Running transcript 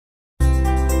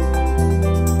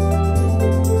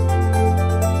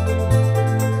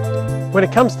When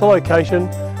it comes to location,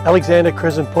 Alexander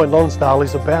Crescent Point Lonsdale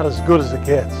is about as good as it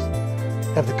gets.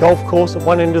 Have the golf course at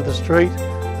one end of the street,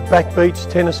 the back beach,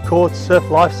 tennis courts, surf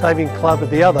lifesaving club at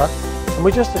the other, and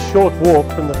we're just a short walk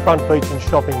from the front beach and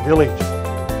shopping village.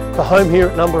 The home here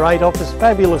at number 8 offers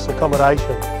fabulous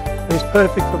accommodation and is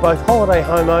perfect for both holiday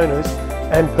homeowners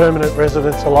and permanent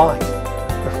residents alike.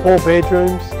 There are 4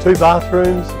 bedrooms, 2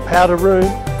 bathrooms, a powder room.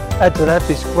 Add to that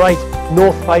this great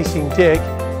north-facing deck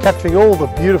capturing all the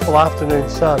beautiful afternoon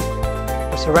sun.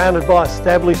 We're surrounded by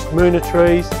established moona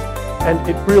trees and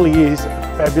it really is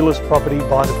a fabulous property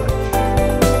by the beach.